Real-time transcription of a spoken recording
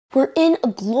We're in a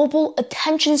global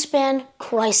attention span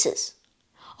crisis.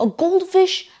 A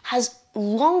goldfish has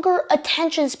longer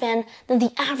attention span than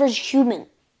the average human.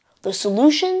 The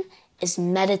solution is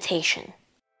meditation.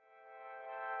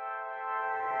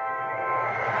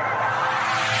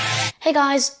 Hey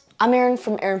guys, I'm Aaron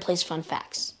from Aaron Plays Fun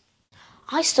Facts.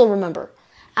 I still remember,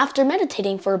 after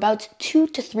meditating for about 2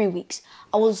 to 3 weeks,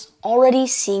 I was already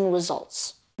seeing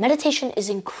results. Meditation is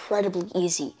incredibly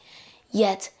easy,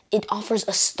 yet it offers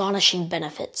astonishing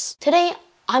benefits. Today,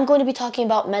 I'm going to be talking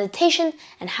about meditation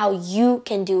and how you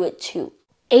can do it too.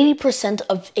 80%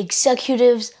 of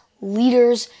executives,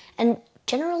 leaders, and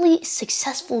generally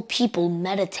successful people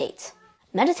meditate.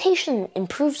 Meditation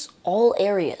improves all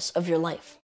areas of your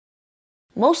life,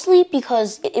 mostly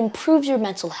because it improves your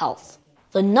mental health.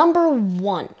 The number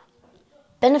one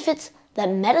benefit that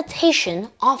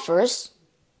meditation offers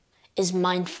is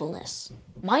mindfulness.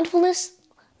 Mindfulness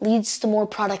leads to more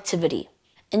productivity.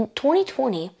 In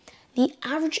 2020, the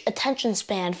average attention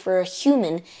span for a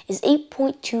human is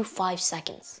 8.25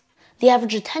 seconds. The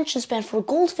average attention span for a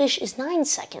goldfish is 9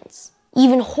 seconds.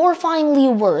 Even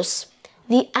horrifyingly worse,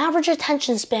 the average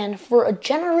attention span for a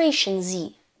Generation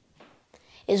Z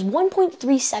is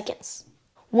 1.3 seconds.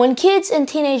 When kids and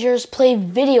teenagers play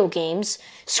video games,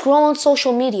 scroll on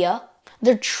social media,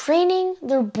 they're training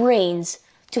their brains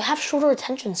to have shorter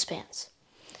attention spans,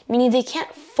 meaning they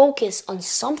can't focus on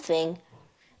something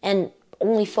and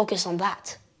only focus on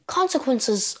that.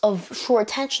 Consequences of short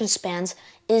attention spans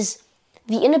is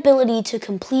the inability to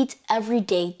complete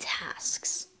everyday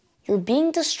tasks. You're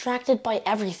being distracted by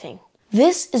everything.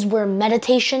 This is where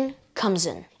meditation comes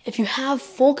in. If you have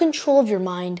full control of your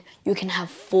mind, you can have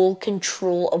full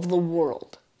control of the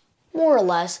world. More or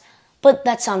less, but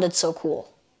that sounded so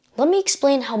cool. Let me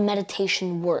explain how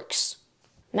meditation works.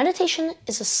 Meditation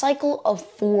is a cycle of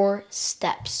 4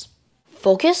 steps.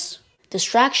 Focus,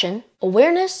 distraction,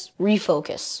 awareness,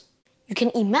 refocus. You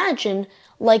can imagine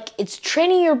like it's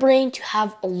training your brain to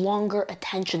have a longer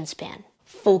attention span.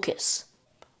 Focus.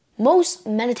 Most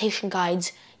meditation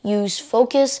guides use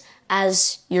focus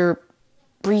as your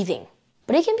breathing,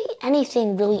 but it can be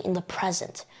anything really in the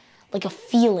present, like a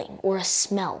feeling or a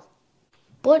smell.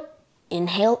 But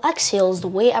inhale, exhale is the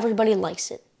way everybody likes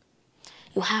it.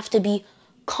 You have to be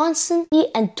constantly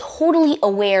and totally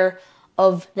aware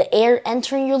of the air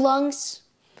entering your lungs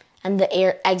and the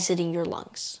air exiting your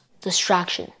lungs.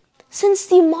 Distraction. Since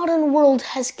the modern world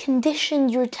has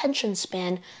conditioned your attention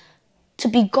span to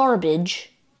be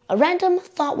garbage, a random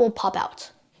thought will pop out.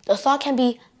 The thought can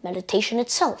be meditation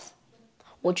itself,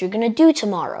 what you're gonna do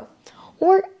tomorrow,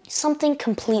 or something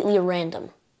completely random.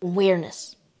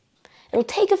 Awareness. It'll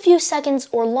take a few seconds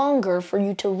or longer for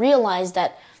you to realize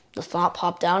that the thought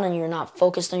popped down and you're not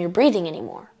focused on your breathing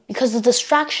anymore, because the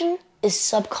distraction is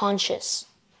subconscious.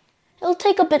 It'll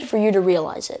take a bit for you to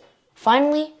realize it.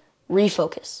 Finally,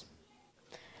 refocus.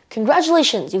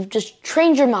 Congratulations, you've just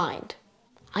trained your mind.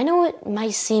 I know it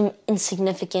might seem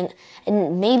insignificant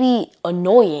and maybe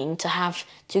annoying to have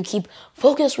to keep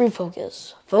focus,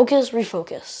 refocus, focus,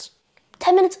 refocus.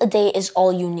 10 minutes a day is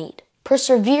all you need.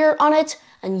 Persevere on it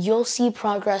and you'll see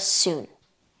progress soon.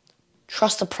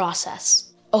 Trust the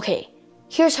process. Okay,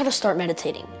 here's how to start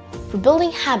meditating. For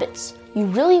building habits, you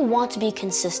really want to be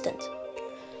consistent.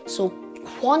 So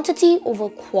quantity over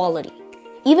quality.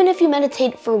 Even if you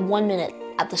meditate for 1 minute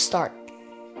at the start,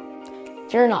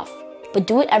 fair enough. But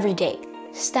do it every day.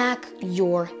 Stack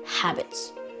your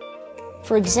habits.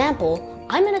 For example,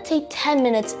 I meditate 10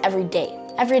 minutes every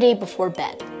day before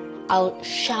bed. I'll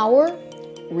shower,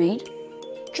 read,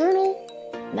 journal,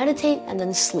 meditate, and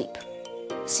then sleep.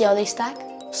 See how they stack?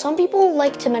 Some people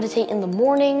like to meditate in the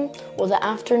morning or the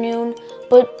afternoon,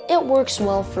 but it works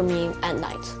well for me at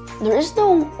night. There is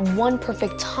no one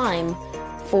perfect time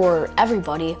for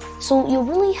everybody, so you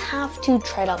really have to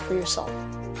try it out for yourself.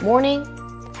 Morning,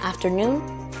 afternoon,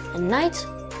 and night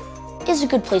is a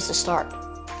good place to start.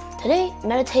 Today,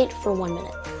 meditate for 1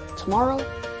 minute. Tomorrow,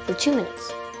 for 2 minutes.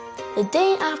 The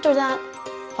day after that,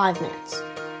 5 minutes.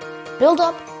 Build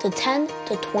up to 10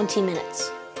 to 20 minutes.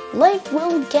 Life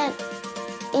will get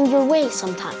in your way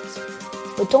sometimes,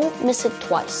 but don't miss it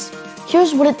twice.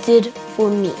 Here's what it did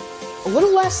for me. A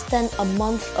little less than a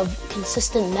month of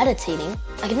consistent meditating,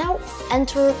 I can now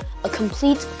enter a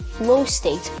complete flow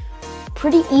state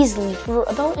pretty easily for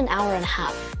about an hour and a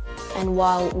half. And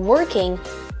while working,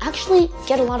 actually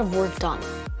get a lot of work done,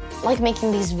 like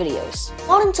making these videos.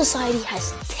 Modern society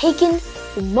has taken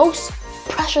the most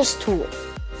precious tool,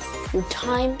 your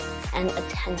time and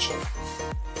attention.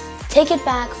 Take it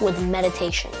back with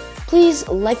meditation. Please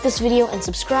like this video and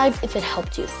subscribe if it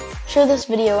helped you. Share this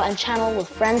video and channel with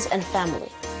friends and family.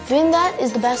 Doing that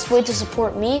is the best way to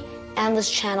support me and this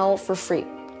channel for free.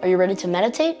 Are you ready to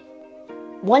meditate?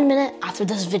 1 minute after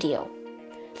this video.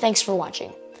 Thanks for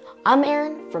watching. I'm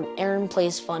Aaron from Aaron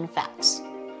Plays Fun Facts.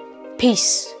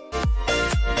 Peace.